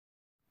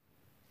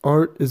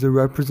Art is a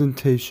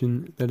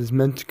representation that is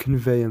meant to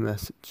convey a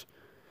message,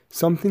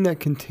 something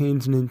that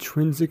contains an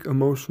intrinsic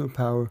emotional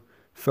power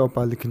felt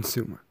by the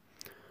consumer.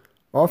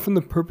 Often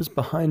the purpose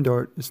behind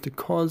art is to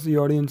cause the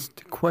audience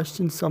to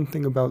question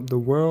something about the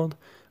world,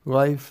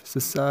 life,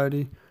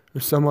 society, or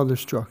some other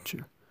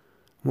structure.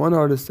 One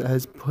artist that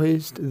has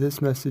placed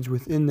this message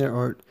within their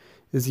art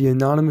is the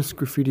anonymous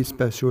graffiti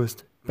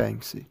specialist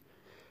Banksy.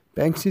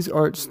 Banksy's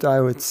art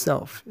style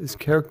itself is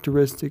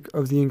characteristic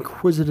of the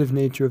inquisitive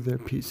nature of their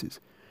pieces.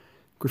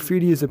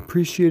 Graffiti is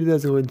appreciated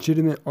as a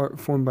legitimate art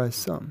form by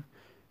some,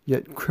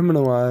 yet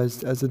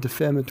criminalized as a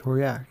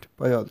defamatory act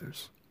by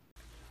others.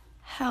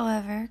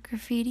 However,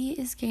 graffiti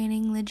is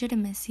gaining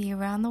legitimacy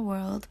around the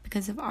world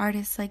because of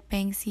artists like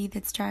Banksy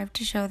that strive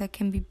to show there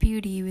can be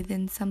beauty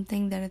within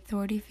something that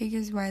authority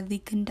figures widely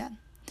condemn.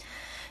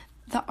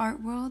 The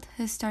art world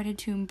has started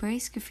to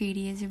embrace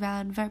graffiti as a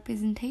valid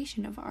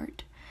representation of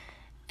art,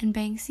 and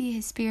Banksy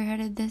has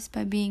spearheaded this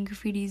by being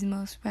graffiti's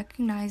most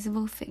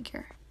recognizable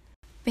figure.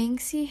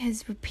 Banksy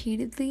has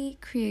repeatedly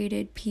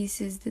created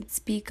pieces that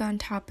speak on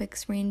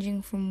topics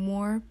ranging from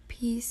war,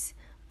 peace,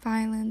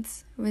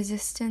 violence,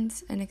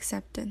 resistance, and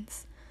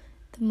acceptance.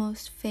 The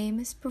most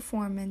famous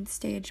performance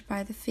staged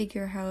by the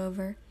figure,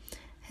 however,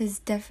 has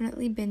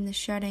definitely been the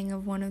shredding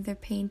of one of their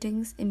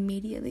paintings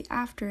immediately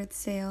after its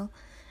sale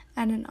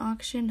at an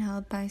auction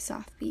held by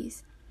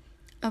Sotheby's.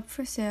 Up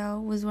for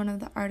sale was one of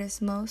the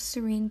artist's most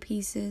serene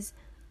pieces,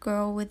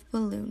 Girl with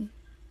Balloon.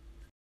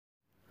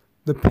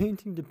 The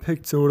painting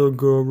depicts a little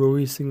girl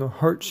releasing a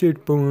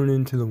heart-shaped balloon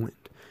into the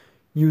wind,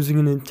 using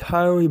an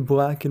entirely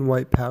black and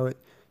white palette,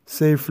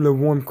 save for the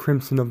warm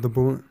crimson of the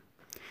balloon.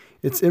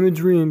 Its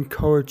imagery and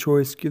color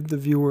choice give the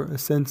viewer a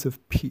sense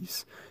of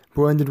peace,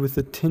 blended with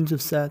a tinge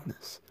of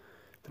sadness.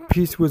 The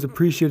piece was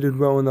appreciated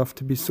well enough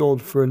to be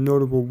sold for a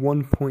notable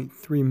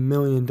 $1.3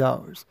 million,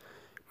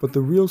 but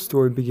the real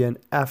story began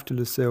after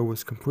the sale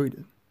was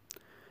completed.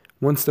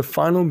 Once the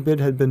final bid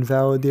had been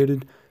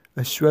validated,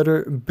 a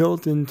shredder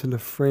built into the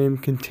frame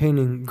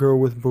containing Girl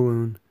with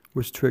Balloon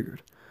was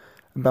triggered.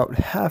 About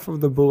half of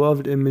the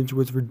beloved image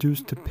was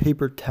reduced to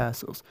paper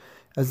tassels,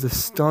 as the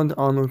stunned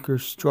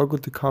onlookers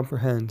struggled to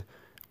comprehend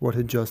what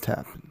had just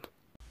happened.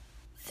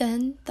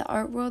 Then the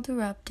art world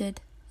erupted,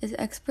 as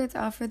experts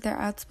offered their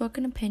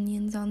outspoken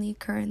opinions on the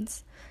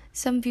occurrence.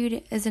 Some viewed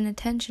it as an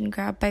attention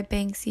grab by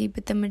Banksy,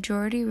 but the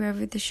majority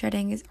revered the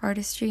shredding as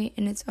artistry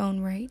in its own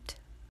right.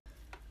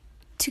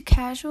 To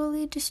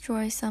casually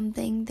destroy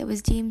something that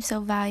was deemed so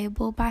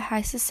valuable by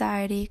high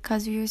society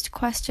caused viewers to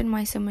question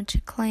why so much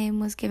acclaim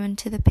was given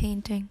to the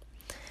painting,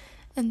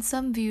 and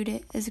some viewed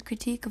it as a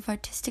critique of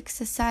artistic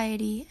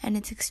society and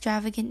its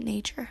extravagant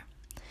nature.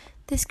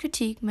 This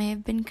critique may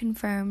have been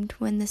confirmed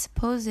when the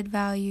supposed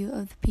value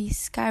of the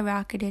piece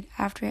skyrocketed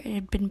after it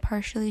had been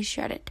partially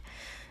shredded.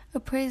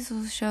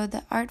 Appraisals showed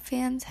that art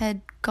fans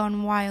had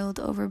gone wild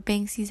over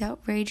Banksy's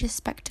outrageous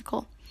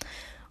spectacle,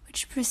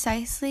 which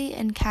precisely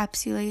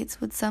encapsulates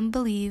what some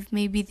believe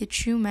may be the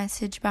true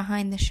message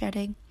behind the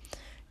shredding.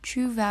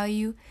 True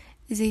value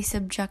is a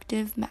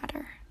subjective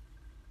matter.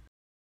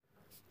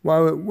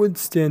 While it would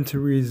stand to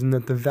reason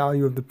that the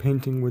value of the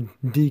painting would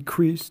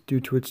decrease due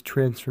to its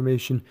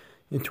transformation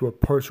into a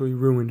partially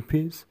ruined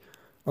piece,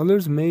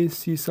 others may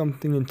see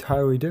something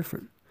entirely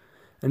different.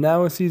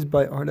 Analyses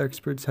by art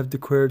experts have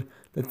declared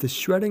that the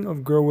shredding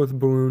of Girl with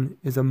Balloon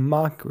is a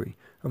mockery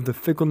of the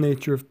fickle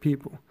nature of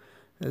people,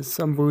 as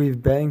some believe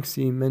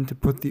Banksy meant to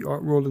put the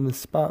art world in the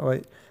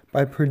spotlight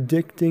by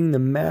predicting the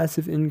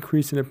massive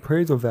increase in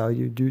appraisal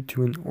value due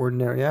to an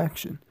ordinary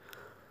action.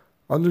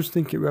 Others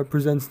think it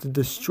represents the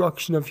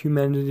destruction of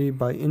humanity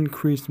by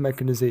increased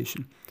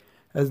mechanization,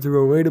 as the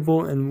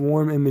relatable and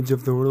warm image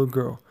of the little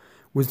girl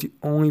was the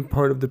only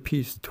part of the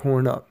piece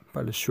torn up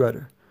by the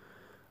shredder.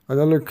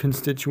 Another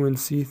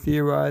constituency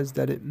theorized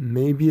that it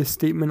may be a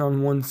statement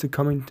on one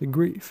succumbing to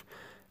grief,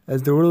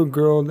 as the little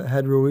girl that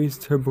had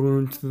released her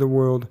balloon to the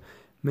world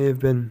may have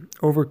been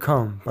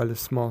overcome by the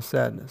small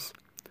sadness.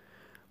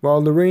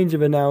 While the range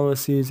of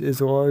analyses is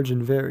large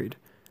and varied,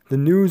 the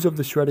news of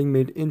the shredding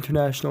made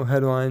international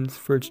headlines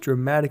for its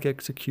dramatic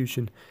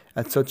execution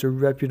at such a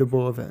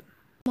reputable event.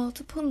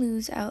 Multiple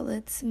news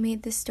outlets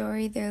made the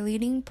story their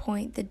leading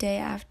point the day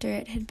after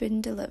it had been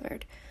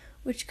delivered,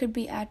 which could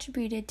be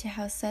attributed to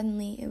how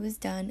suddenly it was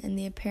done and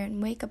the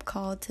apparent wake-up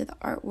call to the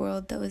art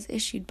world that was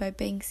issued by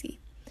Banksy.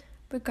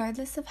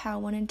 Regardless of how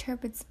one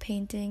interprets the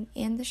painting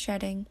and the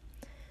shredding,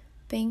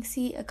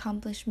 Banksy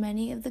accomplished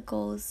many of the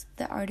goals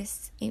that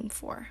artists aim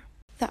for.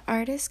 The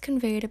artist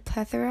conveyed a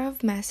plethora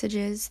of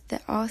messages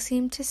that all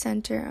seemed to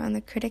center on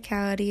the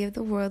criticality of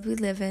the world we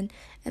live in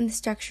and the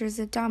structures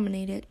that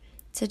dominate it,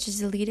 such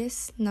as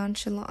elitist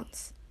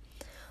nonchalance.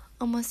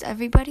 Almost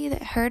everybody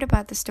that heard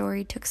about the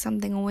story took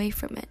something away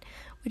from it,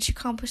 which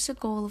accomplished the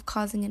goal of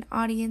causing an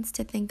audience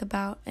to think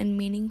about and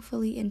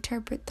meaningfully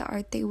interpret the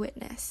art they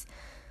witness.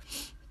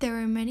 There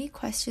were many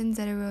questions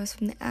that arose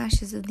from the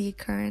ashes of the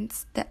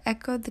occurrence that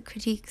echoed the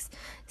critiques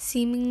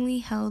seemingly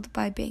held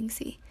by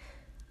Banksy,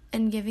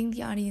 and giving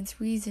the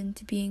audience reason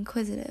to be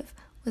inquisitive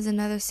was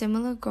another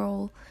similar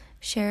goal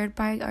shared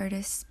by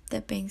artists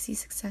that Banksy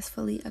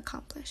successfully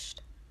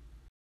accomplished.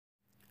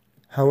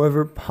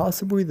 However,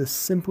 possibly the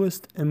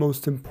simplest and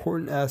most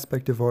important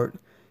aspect of art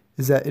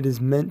is that it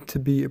is meant to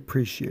be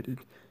appreciated,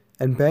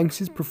 and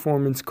Banksy's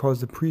performance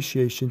caused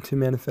appreciation to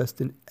manifest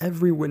in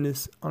every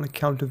witness on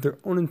account of their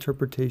own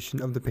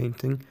interpretation of the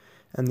painting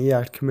and the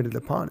act committed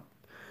upon it.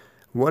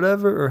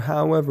 Whatever or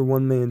however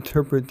one may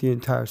interpret the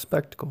entire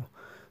spectacle,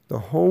 the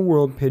whole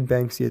world paid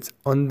Banksy its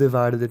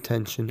undivided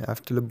attention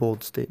after the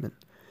bold statement.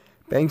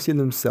 Banksy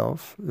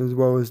himself, as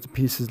well as the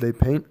pieces they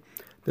paint,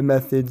 the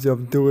methods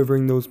of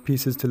delivering those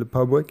pieces to the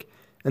public,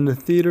 and the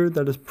theater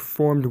that is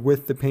performed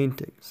with the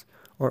paintings,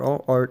 are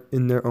all art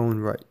in their own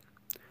right.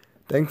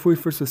 Thankfully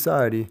for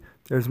society,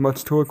 there is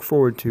much to look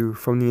forward to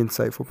from the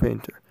insightful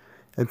painter,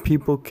 and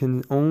people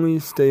can only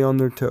stay on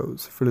their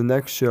toes for the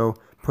next show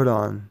put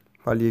on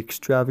by the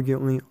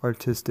extravagantly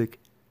artistic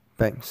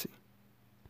Banksy.